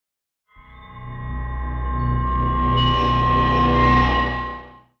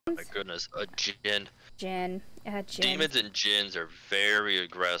goodness, a djinn. Djinn. Djinn. Demons and djinns are very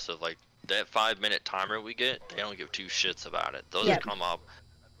aggressive. Like that 5-minute timer we get, they don't give two shits about it. Those come up.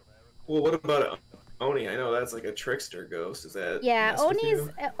 Well, what about Oni? I know that's like a trickster ghost. Is that? Yeah,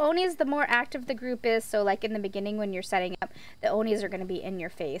 Oni's the more active the group is. So like in the beginning when you're setting up, the Onis are going to be in your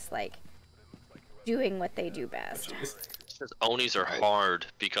face, like doing what they do best. Onis are hard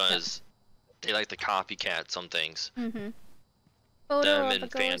because they like to copycat some things. Mm-hmm. Photo of a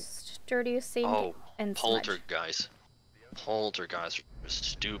ghost, dirty saint, and poltergeist. Poltergeist are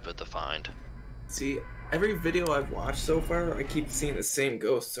stupid to find. See, every video I've watched so far, I keep seeing the same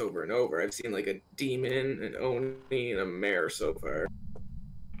ghosts over and over. I've seen like a demon, an Oni, and a mare so far.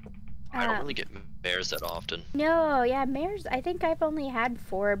 I don't really get mares that often. No, yeah, mares. I think I've only had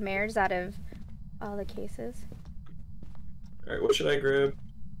 4 mares out of all the cases. Alright, what should I grab?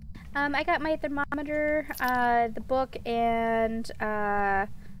 I got my thermometer, the book, and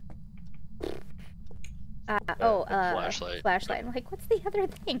flashlight. Flashlight. I'm like, what's the other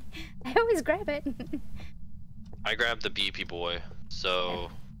thing? I always grab it. I grabbed the BP boy,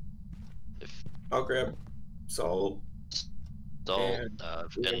 so if I'll grab salt. And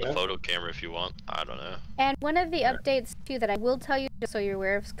the photo camera if you want. I don't know. And one of the updates too that I will tell you just so you're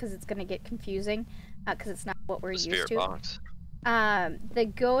aware of, because it's gonna get confusing, because it's not what we're used to. Spirit box. The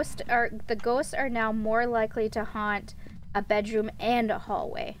ghosts are now more likely to haunt a bedroom and a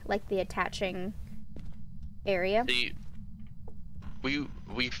hallway, like the attaching area.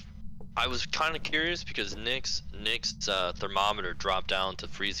 I was kind of curious because Nick's thermometer dropped down to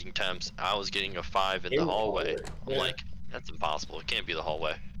freezing temps. I was getting a 5 in the hallway. I'm like, that's impossible. It can't be the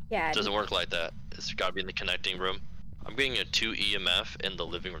hallway. Yeah. It doesn't work like that. It's got to be in the connecting room. I'm getting a 2 EMF in the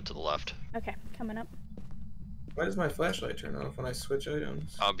living room to the left. Okay, coming up. Why does my flashlight turn off when I switch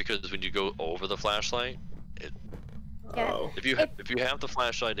items? Because when you go over the flashlight, if you have the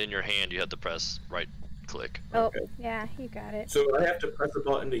flashlight in your hand, you have to press right click. Oh, okay. Yeah, you got it. So I have to press a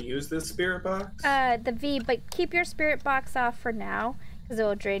button to use this spirit box? The V, but keep your spirit box off for now, because it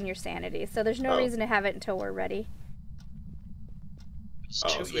will drain your sanity. So there's no reason to have it until we're ready.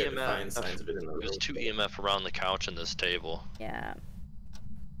 There's 2 EMF. There's 2 EMF around the couch and this table. Yeah.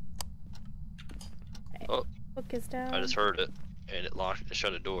 Okay. Oh. Book is down. I just heard it, and it locked. It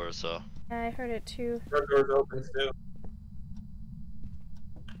shut a door. So. Yeah, I heard it too. Front door's open still.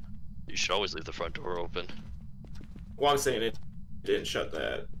 You should always leave the front door open. Well, I'm saying it didn't shut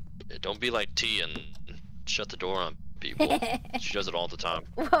that. Don't be like T and shut the door on people. She does it all the time.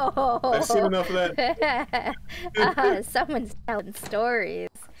 Whoa! I've seen enough of that. Someone's telling stories.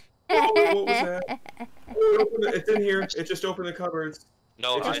 What was that? It's in here. It just opened the cupboards.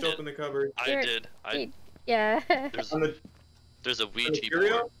 No, it just opened the cupboard. I did. Yeah. There's a Ouija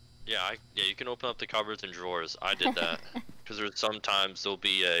board. Yeah, you can open up the cupboards and drawers. I did that because sometimes there'll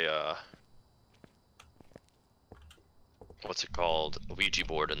be a what's it called? A Ouija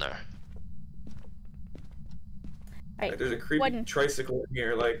board in there. Right. There's a creepy tricycle in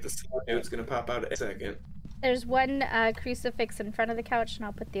here. Like the dude's gonna pop out in a second. There's one crucifix in front of the couch, and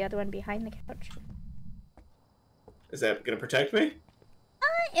I'll put the other one behind the couch. Is that gonna protect me?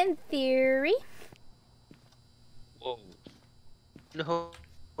 In theory. Whoa. No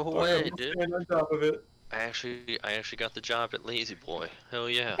way, dude. On top of it. I actually got the job at Lazy Boy. Hell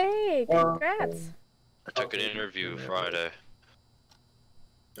yeah. Hey, congrats. I took an interview Friday.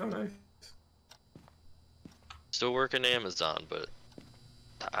 Oh, nice. Still working Amazon, but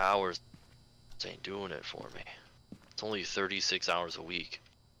the hours ain't doing it for me. It's only 36 hours a week.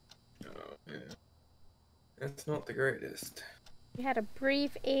 Oh, yeah. That's not the greatest. We had a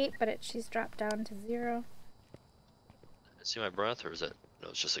brief 8, but she's dropped down to 0. See my breath, or is it? No,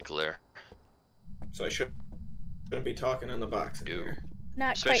 it's just a glare. So I shouldn't be talking in the box in here.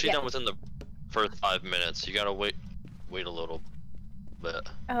 Not especially quite yet. not within the first 5 minutes. You gotta wait a little bit.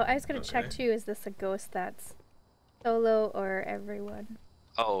 Oh, I was gonna check too. Is this a ghost that's solo or everyone?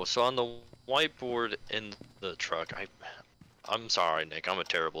 Oh, so on the whiteboard in the truck, I'm sorry, Nick. I'm a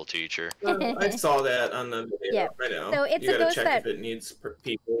terrible teacher. I saw that on the video. I know. So it's you a gotta ghost check that if it needs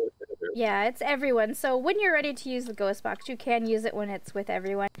people. Yeah, it's everyone. So when you're ready to use the ghost box, you can use it when it's with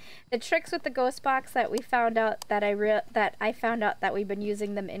everyone. The tricks with the ghost box that we found out that I found out that we've been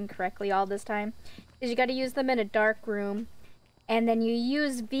using them incorrectly all this time is you got to use them in a dark room, and then you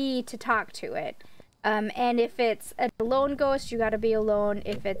use V to talk to it. And if it's a lone ghost, you got to be alone.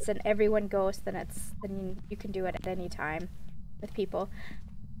 If it's an everyone ghost, then you can do it at any time with people.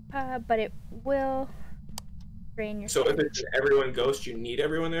 But it will drain your. So if it's everyone ghost, you need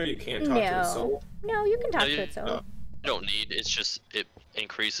everyone there. You can't talk to the soul. No, you can talk to its soul. No, you don't need. It's just it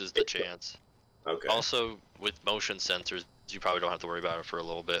increases the chance. Okay. Also, with motion sensors, you probably don't have to worry about it for a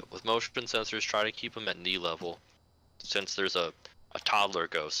little bit. With motion sensors, try to keep them at knee level, since there's a toddler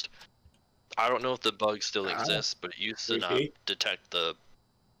ghost. I don't know if the bug still exists, but it used to not detect the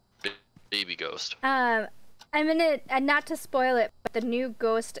baby ghost. I'm gonna, not to spoil it, but the new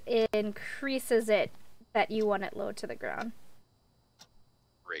ghost increases it that you want it low to the ground.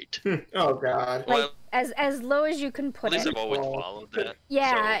 Great. Oh god. Like, as low as you can put it. At least I've always followed that.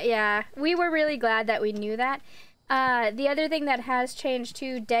 Yeah, so. yeah. We were really glad that we knew that. The other thing that has changed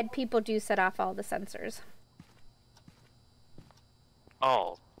too, dead people do set off all the sensors.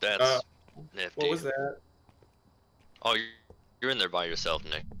 Oh, that's nifty. What was that? Oh, you're in there by yourself,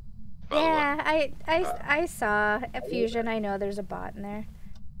 Nick. By Yeah, I saw a fusion. I know there's a bot in there.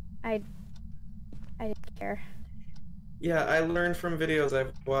 I didn't care. Yeah, I learned from videos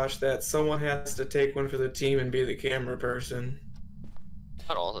I've watched that someone has to take one for the team and be the camera person.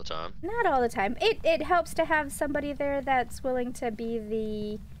 Not all the time. Not all the time. It helps to have somebody there that's willing to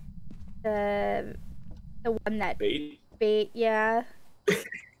be the one that Bait? yeah.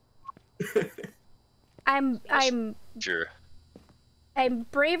 I'm Sure. I'm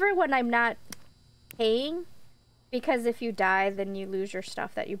braver when I'm not paying, because if you die, then you lose your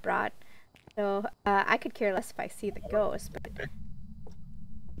stuff that you brought. So I could care less if I see the ghost, but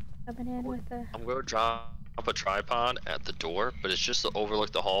coming in with a... I'm going to drop a tripod at the door, but it's just to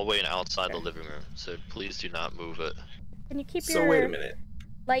overlook the hallway and outside the living room. So please do not move it. Can you keep So your wait a minute.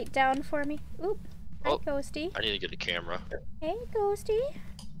 light down for me? Oop. Hi, Oh. Ghosty. I need to get a camera. Hey, Ghosty.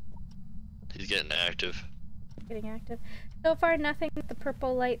 He's getting active. Getting active. So far, nothing with the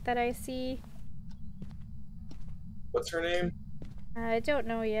purple light that I see. What's her name? I don't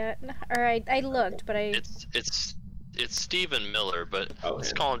know yet. Or I looked, but I... It's Stephen Miller, but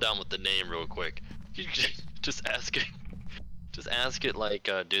let's calm down with the name real quick. You just ask it. Just ask it like,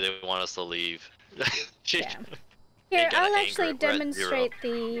 do they want us to leave? Yeah. Here, I'll actually demonstrate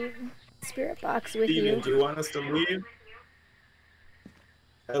the spirit box with Steven, you. do you want us to leave?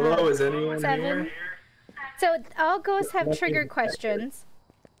 Hello, is anyone 7. here? So all ghosts have trigger questions.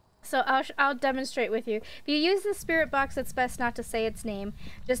 So I'll demonstrate with you. If you use the spirit box, it's best not to say its name.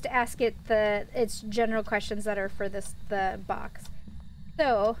 Just ask it its general questions that are for the box.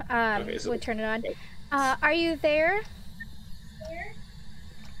 So we'll turn it on. Are you there?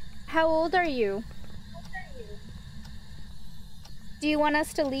 How old are you? Do you want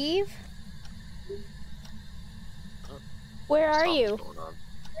us to leave? Where are you?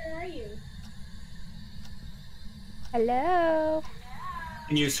 Where are you? Hello?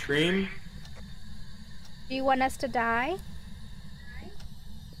 Can you scream? Do you want us to die?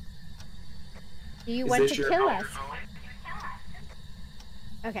 Do you Is want this to your kill house? us?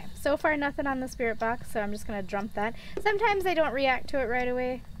 Okay, so far nothing on the spirit box, so I'm just gonna dump that. Sometimes they don't react to it right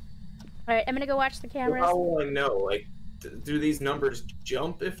away. Alright, I'm gonna go watch the cameras. How will I know? Like, do these numbers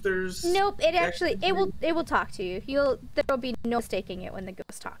jump if there's... Nope, it will talk to you. There will be no mistaking it when the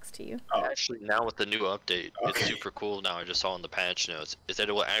ghost talks to you. Oh. Actually, now with the new update, it's super cool now. I just saw in the patch notes is that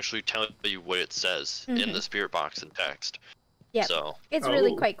it will actually tell you what it says in the spirit box in text. Yeah, So it's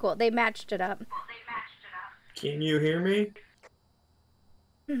really quite cool. They matched it up. Can you hear me?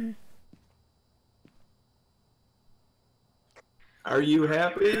 Are you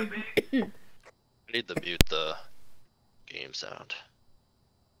happy? I need to mute the game sound.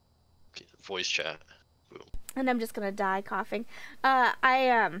 Voice chat. Boom. And I'm just gonna die coughing.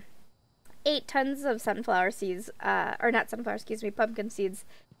 I ate tons of sunflower seeds, or not sunflower, excuse me, pumpkin seeds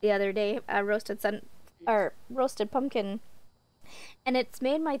the other day. Roasted pumpkin, and it's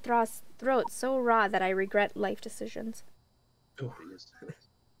made my throat so raw that I regret life decisions. Oh.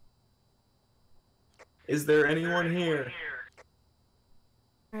 Is there anyone here?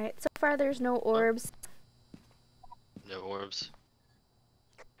 Alright, so far there's no orbs. No orbs.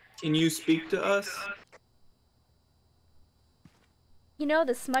 Can you speak to us? You know,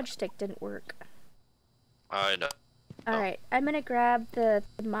 the smudge stick didn't work. I know. Alright, I'm gonna grab the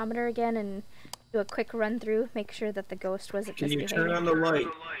thermometer again and do a quick run through, make sure that the ghost wasn't Can you misbehaving. turn on the light?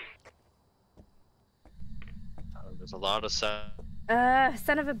 There's a lot of sound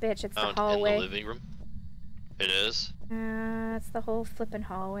Son of a bitch, it's the in hallway. the living room. It is. It's the whole flippin'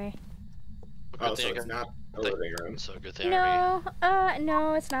 hallway. Oh, so it's not the living room. So good thing. No,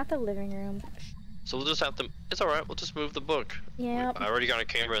 no, it's not the living room. So we'll just have to. It's all right. We'll just move the book. Yep. I already got a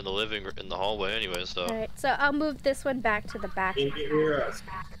camera in the in the hallway anyway. So. Alright, so I'll move this one back to the back. Can you hear us?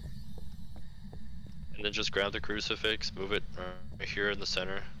 And then just grab the crucifix, move it right here in the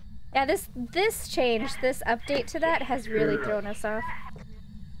center. Yeah, this change, this update to that has really thrown us off.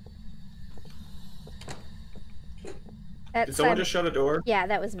 Did someone just shut a door? Yeah,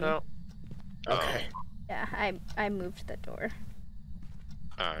 that was me. No. Okay. Yeah, I moved the door.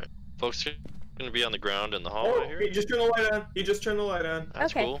 Alright. Folks are gonna be on the ground in the hallway here. He just turned the light on. He just turned the light on.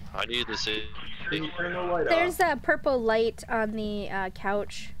 That's Okay. cool. I need to see. He turned the light There's off. a purple light on the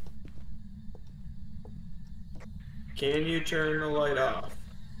couch. Can you turn the light off?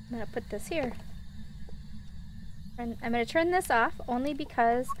 I'm gonna put this here. And I'm gonna turn this off only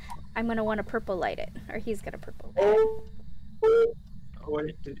because I'm gonna want to purple light it, or he's gonna purple light it. Oh,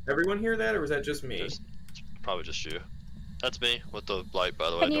 wait, did everyone hear that, or was that just me? It's probably just you. That's me with the light, by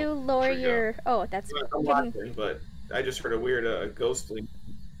the way. Can you lower your? Oh, that's. I'm watching, but I just heard a weird ghostly.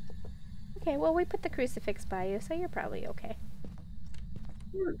 Okay, well we put the crucifix by you, so you're probably okay.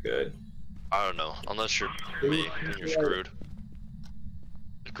 We're good. I don't know. Unless you're me, then you're screwed.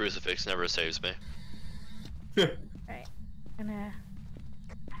 The crucifix never saves me. Alright, I'm gonna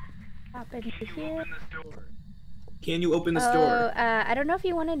hop into here. Can you open this Oh, door? I don't know if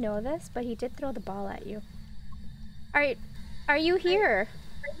you want to know this, but he did throw the ball at you. Alright, are you here?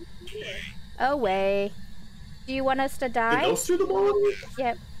 Away. Do you want us to The die? ghost threw the ball?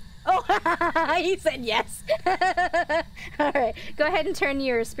 Yep. Oh, he said yes. All right, go ahead and turn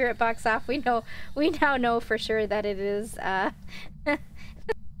your spirit box off. We now know for sure that it is. Spirit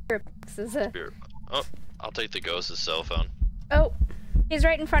box is a. Spirit. Oh, I'll take the ghost's cell phone. Oh, he's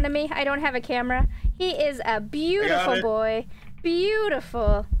right in front of me. I don't have a camera. He is a beautiful it. boy.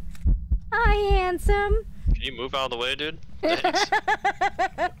 Beautiful. Hi, handsome. Can you move out of the way, dude? Thanks.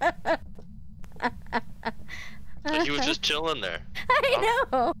 Like he was just chilling there. I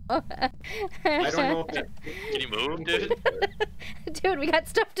know. I don't know if that... Can you move, dude? Dude, we got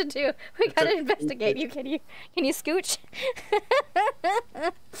stuff to do. We gotta investigate you. Can you scooch?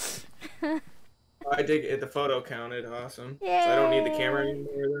 I did get the photo counted. Awesome. So I don't need the camera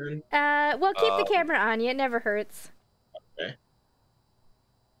anymore then? Well, keep the camera on you. It never hurts. Okay.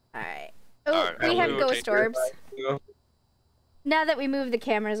 Alright. Oh, Alright, we I'll have move ghost take orbs. You know? Now that we move the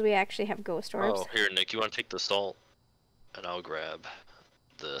cameras, we actually have ghost orbs. Oh, here, Nick, you want to take the salt? And I'll grab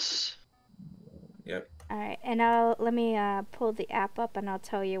this. Yep. Alright, and let me pull the app up and I'll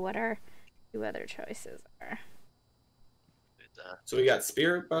tell you what our two other choices are. So we got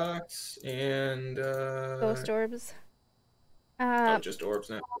spirit box and Ghost orbs. oh, just orbs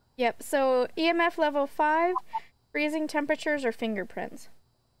now. Yep, so EMF level 5, freezing temperatures, or fingerprints.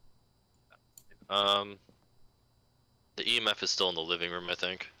 The EMF is still in the living room, I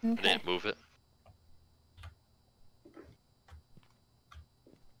think. Okay. I didn't move it.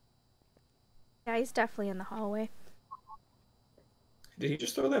 Yeah, he's definitely in the hallway. Did he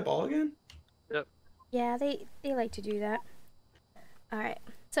just throw that ball again? Yep. Yeah, they like to do that. Alright,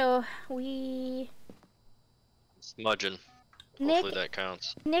 so we... Smudging. Nick, Hopefully that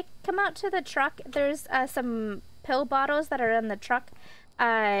counts. Nick, come out to the truck. There's some pill bottles that are in the truck.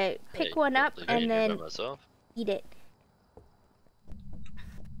 Pick Hey, one up hopefully I and can do it then by myself. eat it.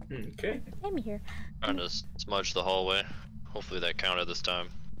 Okay. I'm here. Trying to smudge the hallway. Hopefully that counted this time.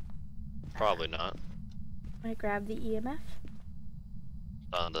 Probably not. I'm gonna grab the EMF.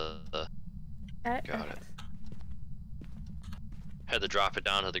 On the got it. Had to drop it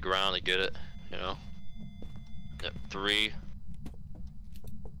down to the ground to get it, you know. Yep, 3.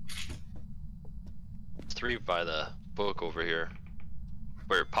 3 by the book over here.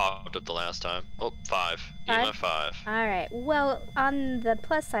 Where it popped up the last time. Oh, 5. EMF 5. Alright, well, on the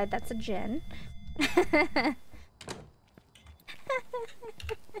plus side, that's a gin.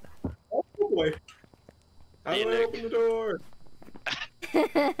 Oh boy. How Hey, do I Nick. open the door?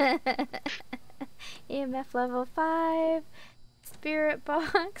 EMF level 5, spirit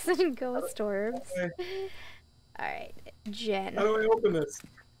box, and ghost orbs. Okay. Alright, gin. How do I open this?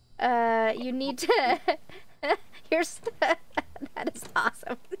 You need to... Here's... That is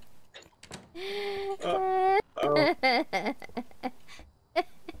awesome. Oh.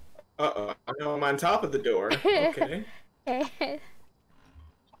 Uh-oh. Now I'm on top of the door. Okay.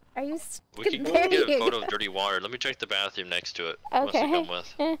 Are you... We can There get a you photo go. of dirty water. Let me check the bathroom next to it. Okay. What's it come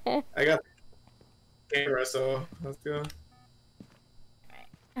with? I got the camera, so let's go.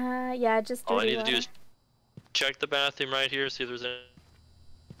 Yeah, just All I dirty need to do water. is check the bathroom right here, see if there's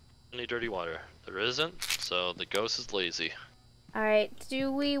any dirty water. There isn't, so the ghost is lazy. Alright,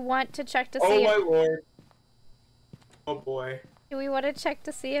 do we want to check to see Oh if... my lord. Oh boy. Do we want to check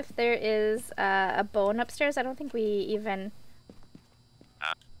to see if there is a bone upstairs? I don't think we even...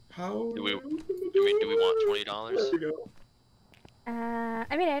 How Do we- open the do we want door? $20? There we go.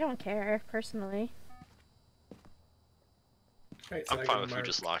 I mean, I don't care, personally. Right, so I'm I fine got if we mark-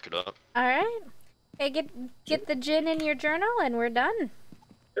 just lock it up. Alright. Okay, get the gin in your journal and we're done.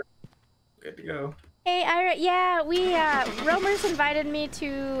 Good to go. Hey, Ira, yeah, we, Romer's invited me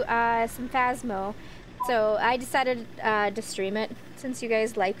to, some Phasmo. So I decided to stream it since you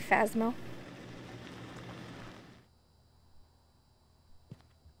guys like Phasmo.